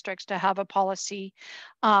school districts to have a policy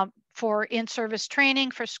for in-service training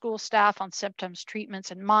for school staff on symptoms, treatments,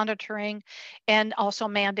 and monitoring, and also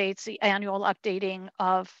mandates the annual updating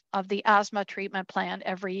of the asthma treatment plan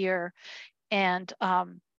every year. And I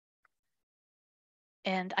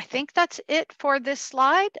think that's it for this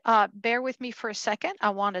slide. Bear with me for a second.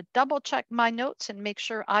 I want to double check my notes and make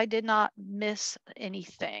sure I did not miss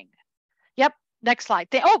anything. Yep, next slide.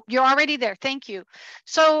 Oh, you're already there. Thank you.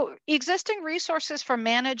 So existing resources for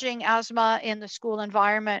managing asthma in the school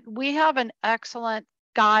environment. We have an excellent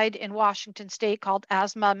guide in Washington State called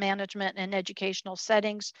Asthma Management in Educational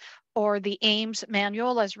Settings, or the AIMS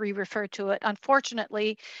manual, as we refer to it.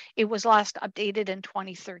 Unfortunately, it was last updated in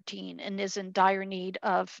 2013 and is in dire need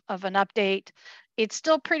of an update. It's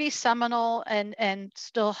still pretty seminal and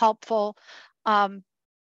still helpful.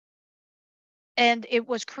 And it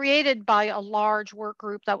was created by a large work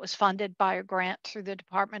group that was funded by a grant through the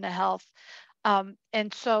Department of Health.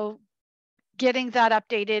 And so getting that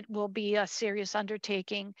updated will be a serious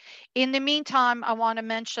undertaking. In the meantime, I want to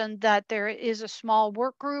mention that there is a small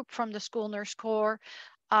work group from the School Nurse Corps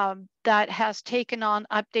that has taken on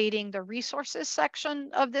updating the resources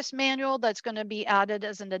section of this manual that's going to be added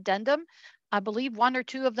as an addendum. I believe one or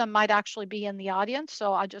two of them might actually be in the audience,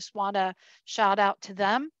 so I just want to shout out to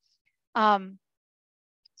them.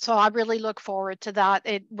 So I really look forward to that.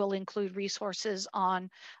 It will include resources on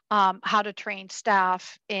how to train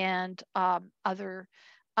staff and other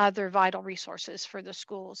vital resources for the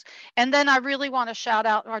schools. And then I really want to shout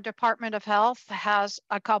out our Department of Health has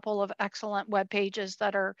a couple of excellent web pages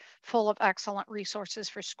that are full of excellent resources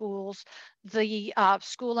for schools. The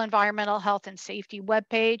School Environmental Health and Safety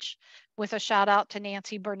webpage, with a shout out to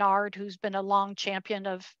Nancy Bernard, who's been a long champion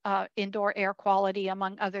of indoor air quality,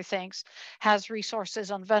 among other things, has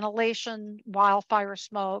resources on ventilation, wildfire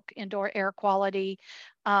smoke, indoor air quality.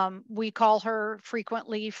 We call her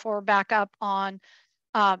frequently for backup on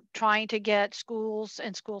trying to get schools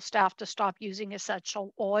and school staff to stop using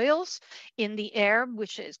essential oils in the air,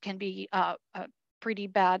 which can be a pretty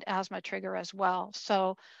bad asthma trigger as well.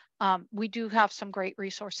 So we do have some great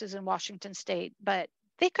resources in Washington State, but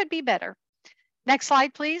they could be better. Next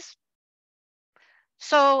slide, please.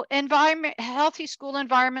 So healthy school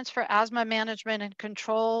environments for asthma management and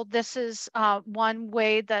control. This is one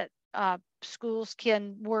way that schools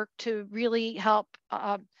can work to really help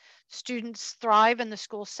students thrive in the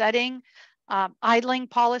school setting. Idling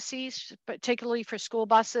policies, particularly for school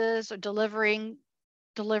buses or delivery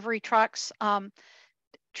trucks.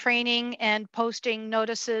 training and posting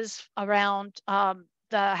notices around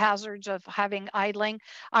the hazards of having idling.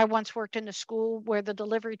 I once worked in a school where the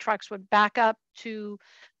delivery trucks would back up to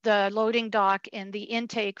the loading dock, and the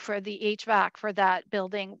intake for the HVAC for that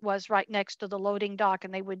building was right next to the loading dock,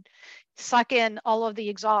 and they would suck in all of the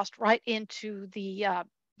exhaust right into the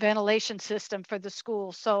ventilation system for the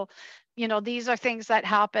school. So, you know, these are things that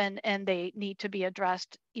happen and they need to be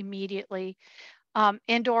addressed immediately.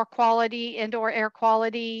 Indoor air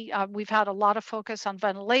quality. We've had a lot of focus on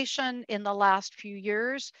ventilation in the last few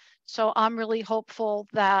years. So I'm really hopeful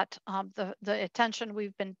that the attention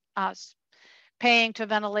we've been paying to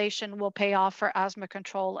ventilation will pay off for asthma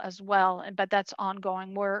control as well, but that's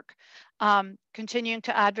ongoing work. Continuing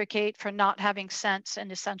to advocate for not having scents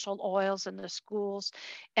and essential oils in the schools,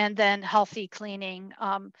 and then healthy cleaning.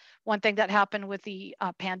 One thing that happened with the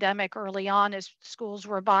pandemic early on is schools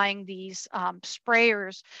were buying these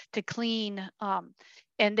sprayers to clean,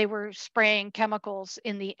 and they were spraying chemicals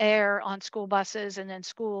in the air on school buses and in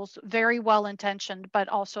schools. Very well intentioned, but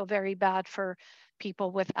also very bad for people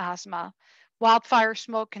with asthma. Wildfire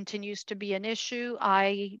smoke continues to be an issue.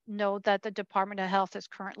 I know that the Department of Health is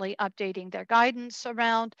currently updating their guidance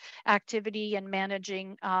around activity and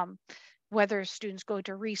managing whether students go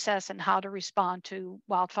to recess and how to respond to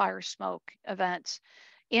wildfire smoke events.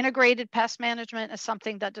 Integrated pest management is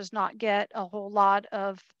something that does not get a whole lot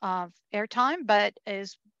of airtime, but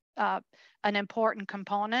is an important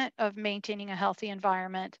component of maintaining a healthy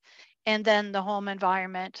environment. And then the home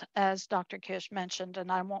environment, as Dr. Kish mentioned,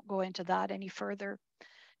 and I won't go into that any further.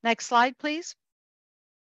 Next slide, please.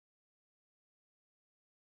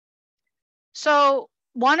 So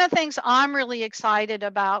one of the things I'm really excited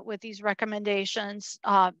about with these recommendations,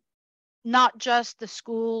 not just the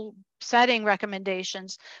school setting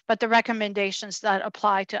recommendations, but the recommendations that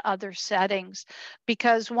apply to other settings.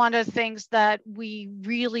 Because one of the things that we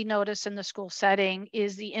really notice in the school setting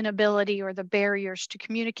is the inability or the barriers to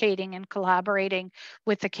communicating and collaborating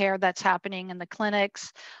with the care that's happening in the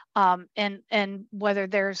clinics, and whether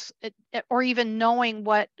there's, or even knowing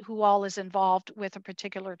who all is involved with a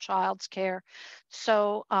particular child's care.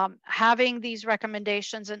 So having these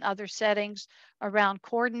recommendations in other settings around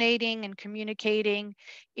coordinating and communicating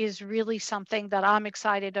is really something that I'm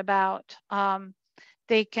excited about.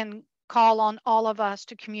 They can call on all of us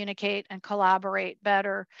to communicate and collaborate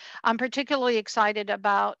better. I'm particularly excited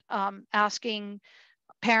about asking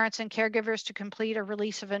parents and caregivers to complete a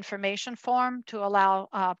release of information form to allow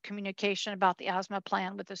communication about the asthma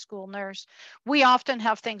plan with the school nurse. We often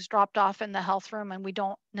have things dropped off in the health room and we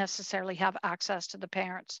don't necessarily have access to the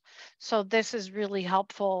parents. So this is really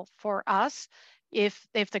helpful for us if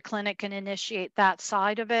the clinic can initiate that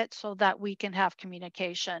side of it so that we can have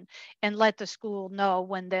communication and let the school know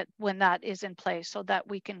when that is in place so that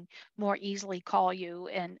we can more easily call you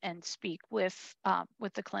and speak with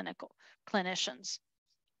the clinicians.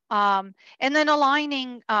 And then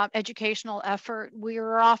aligning educational effort. We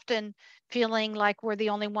are often feeling like we're the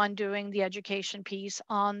only one doing the education piece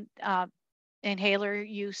on inhaler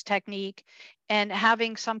use technique, and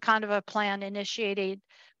having some kind of a plan initiated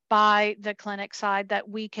by the clinic side that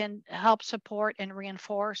we can help support and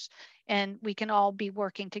reinforce, and we can all be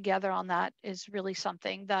working together on that is really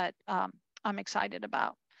something that I'm excited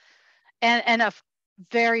about. And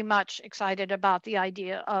very much excited about the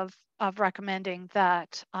idea of recommending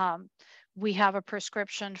that we have a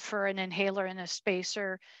prescription for an inhaler and a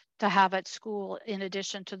spacer to have at school in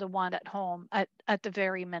addition to the one at home at the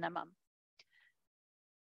very minimum.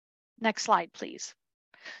 Next slide, please.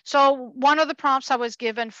 So one of the prompts I was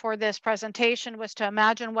given for this presentation was to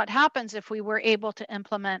imagine what happens if we were able to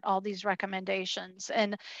implement all these recommendations.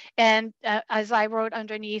 And as I wrote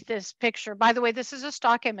underneath this picture, by the way, this is a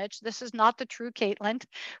stock image. This is not the true Caitlin,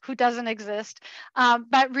 who doesn't exist.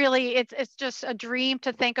 But really, it's just a dream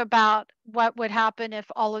to think about what would happen if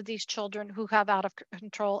all of these children who have out of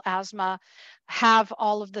control asthma have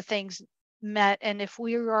all of the things met, and if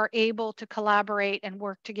we are able to collaborate and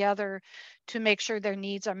work together to make sure their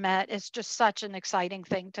needs are met. It's just such an exciting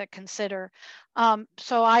thing to consider.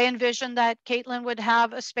 So I envision that Caitlin would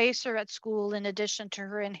have a spacer at school in addition to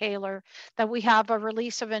her inhaler, that we have a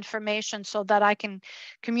release of information so that I can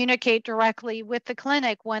communicate directly with the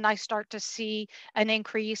clinic when I start to see an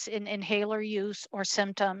increase in inhaler use or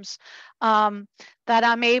symptoms. That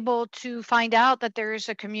I'm able to find out that there is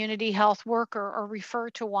a community health worker or refer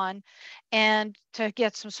to one, and to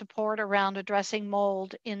get some support around addressing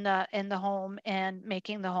mold in the home and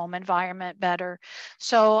making the home environment better.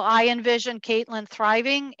 So I envision Caitlin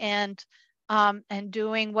thriving and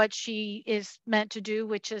doing what she is meant to do,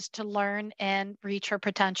 which is to learn and reach her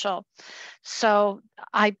potential. So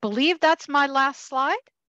I believe that's my last slide.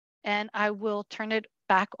 and I will turn it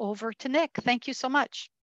back over to Nick. Thank you so much.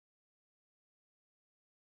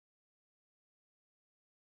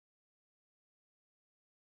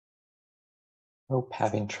 Hope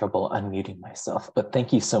having trouble unmuting myself, but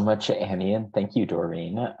thank you so much, Annie, and thank you,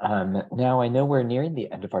 Doreen. Now I know we're nearing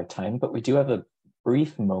the end of our time, but we do have a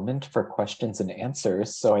brief moment for questions and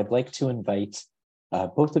answers. So I'd like to invite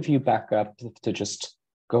both of you back up to just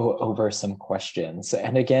go over some questions.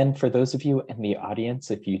 And again, for those of you in the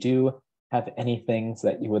audience, if you do have any things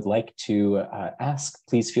that you would like to ask,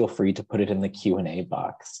 please feel free to put it in the Q&A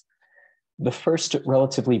box. The first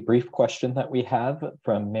relatively brief question that we have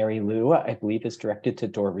from Mary Lou, I believe, is directed to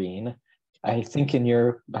Doreen. I think in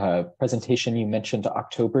your presentation, you mentioned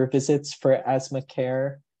October visits for asthma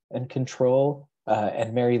care and control.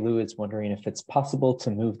 And Mary Lou is wondering if it's possible to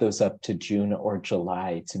move those up to June or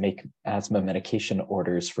July to make asthma medication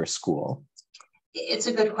orders for school. It's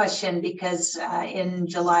a good question because in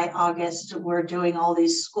July, August, we're doing all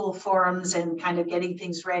these school forums and kind of getting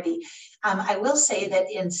things ready. I will say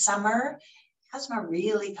that in summer, asthma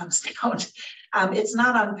really comes down. It's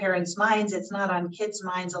not on parents' minds, it's not on kids'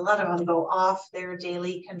 minds. A lot of them go off their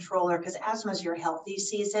daily controller because asthma is your healthy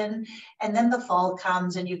season. And then the fall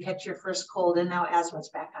comes and you catch your first cold and now asthma's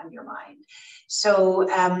back on your mind. So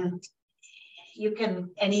you can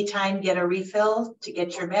anytime get a refill to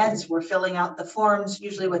get your meds. We're filling out the forms,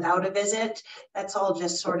 usually without a visit. That's all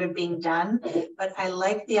just sort of being done. But I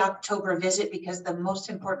like the October visit because the most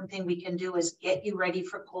important thing we can do is get you ready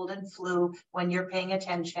for cold and flu when you're paying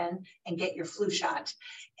attention and get your flu shot.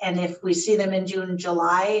 And if we see them in June,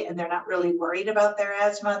 July, and they're not really worried about their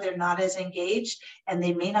asthma, they're not as engaged, and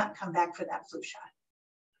they may not come back for that flu shot.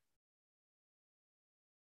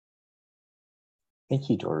 Thank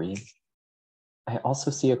you, Doreen. I also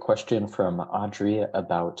see a question from Audrey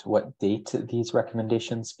about what date these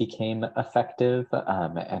recommendations became effective.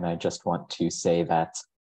 And I just want to say that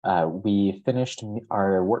we finished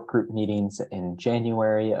our work group meetings in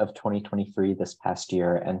January of 2023 this past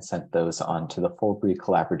year and sent those on to the full BRIE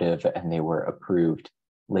Collaborative, and they were approved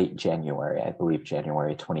late January, I believe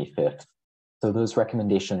January 25th. So those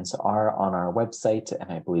recommendations are on our website,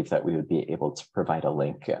 and I believe that we would be able to provide a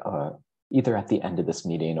link either at the end of this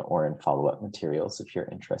meeting or in follow-up materials if you're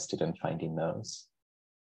interested in finding those.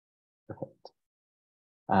 Perfect.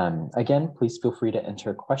 Again, please feel free to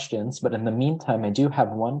enter questions, but in the meantime, I do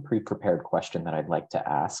have one pre-prepared question that I'd like to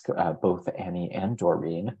ask both Annie and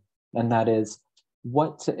Doreen, and that is,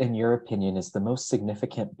 what, in your opinion, is the most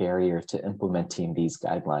significant barrier to implementing these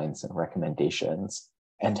guidelines and recommendations,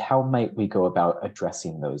 and how might we go about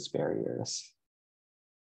addressing those barriers?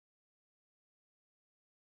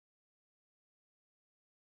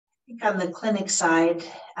 On the clinic side,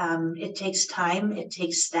 it takes time, it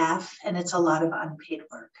takes staff, and it's a lot of unpaid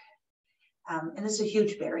work. And it's a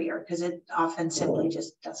huge barrier because it often simply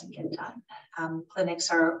just doesn't get done. Clinics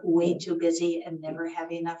are way too busy and never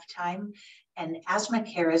have enough time. And asthma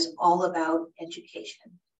care is all about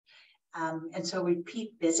education. And so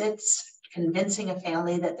repeat visits, convincing a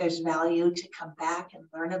family that there's value to come back and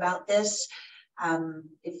learn about this.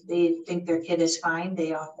 If they think their kid is fine,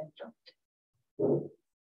 they often don't.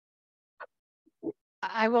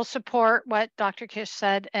 I will support what Dr. Kish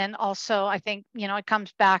said. And also, I think, it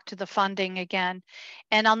comes back to the funding again.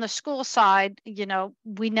 And on the school side,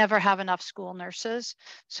 we never have enough school nurses.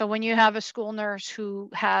 So when you have a school nurse who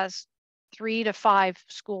has 3 to 5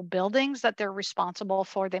 school buildings that they're responsible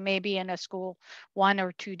for, they may be in a school 1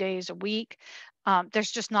 or 2 days a week.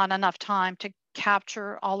 There's just not enough time to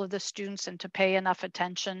capture all of the students and to pay enough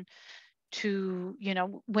attention to,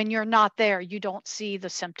 when you're not there, you don't see the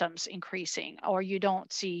symptoms increasing or you don't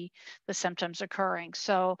see the symptoms occurring.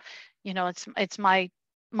 So, it's my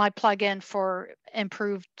plug-in for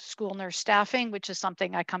improved school nurse staffing, which is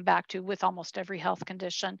something I come back to with almost every health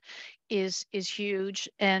condition, is huge.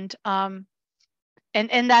 And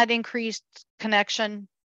that increased connection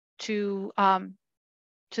to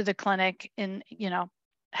the clinic, in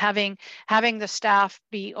having the staff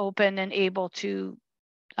be open and able to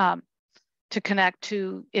connect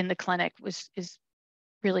to in the clinic is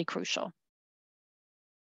really crucial.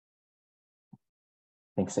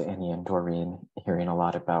 Thanks, Annie and Doreen. Hearing a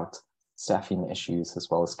lot about staffing issues as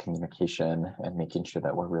well as communication and making sure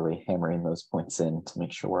that we're really hammering those points in to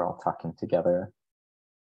make sure we're all talking together.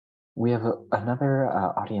 We have another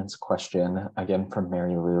audience question, again from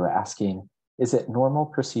Mary Lou, asking, is it normal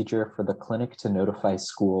procedure for the clinic to notify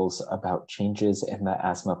schools about changes in the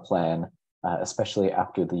asthma plan, especially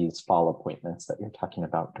after these fall appointments that you're talking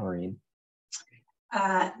about, Doreen?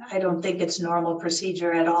 I don't think it's normal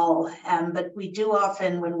procedure at all, but we do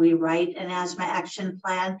often, when we write an asthma action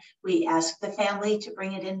plan, we ask the family to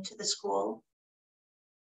bring it into the school.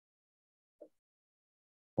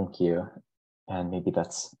 Thank you. And maybe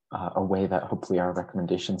that's a way that hopefully our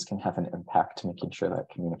recommendations can have an impact, making sure that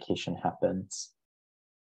communication happens.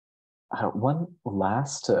 One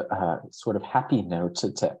last sort of happy note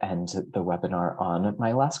to end the webinar on.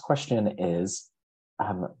 My last question is,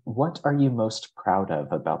 what are you most proud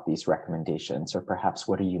of about these recommendations, or perhaps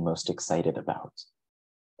what are you most excited about?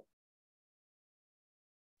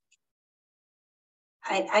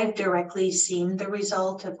 I've directly seen the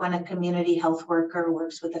result of when a community health worker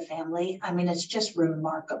works with a family. I mean, it's just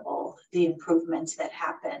remarkable, the improvements that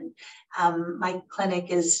happen. My clinic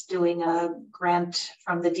is doing a grant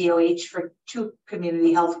from the DOH for 2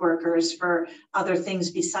 community health workers for other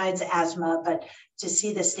things besides asthma, but to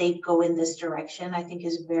see the state go in this direction, I think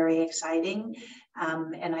is very exciting,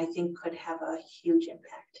 and I think could have a huge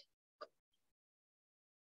impact.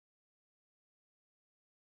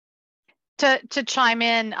 To chime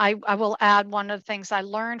in, I will add one of the things I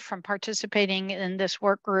learned from participating in this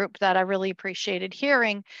work group that I really appreciated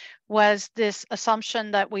hearing was this assumption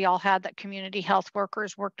that we all had that community health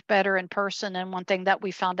workers worked better in person. And one thing that we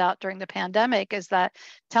found out during the pandemic is that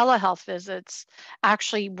telehealth visits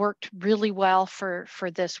actually worked really well for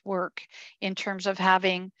this work in terms of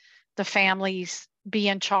having the families be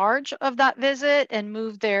in charge of that visit and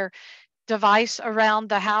move their device around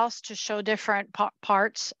the house to show different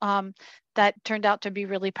parts. That turned out to be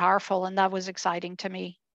really powerful, and that was exciting to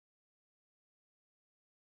me.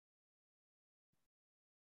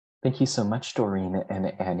 Thank you so much, Doreen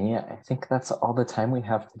and Annie. I think that's all the time we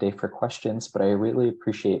have today for questions, but I really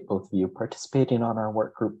appreciate both of you participating on our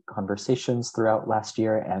work group conversations throughout last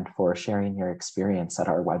year and for sharing your experience at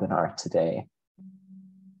our webinar today.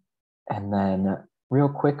 And then real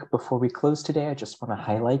quick, before we close today, I just want to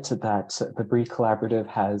highlight that the BREE Collaborative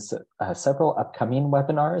has several upcoming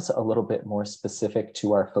webinars, a little bit more specific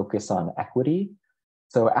to our focus on equity.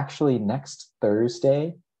 So actually next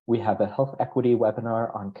Thursday, we have a health equity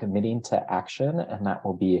webinar on committing to action, and that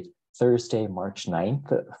will be Thursday, March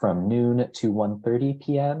 9th from noon to 1:30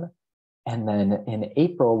 p.m. And then in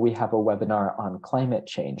April, we have a webinar on climate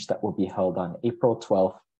change that will be held on April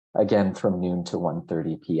 12th, again from noon to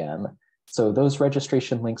 1:30 p.m. So those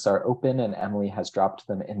registration links are open, and Emily has dropped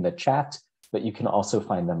them in the chat, but you can also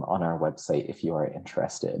find them on our website if you are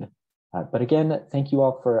interested. But again, thank you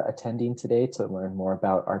all for attending today to learn more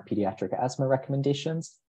about our pediatric asthma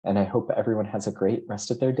recommendations, and I hope everyone has a great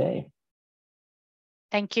rest of their day.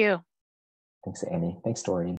 Thank you. Thanks, Annie. Thanks, Doreen.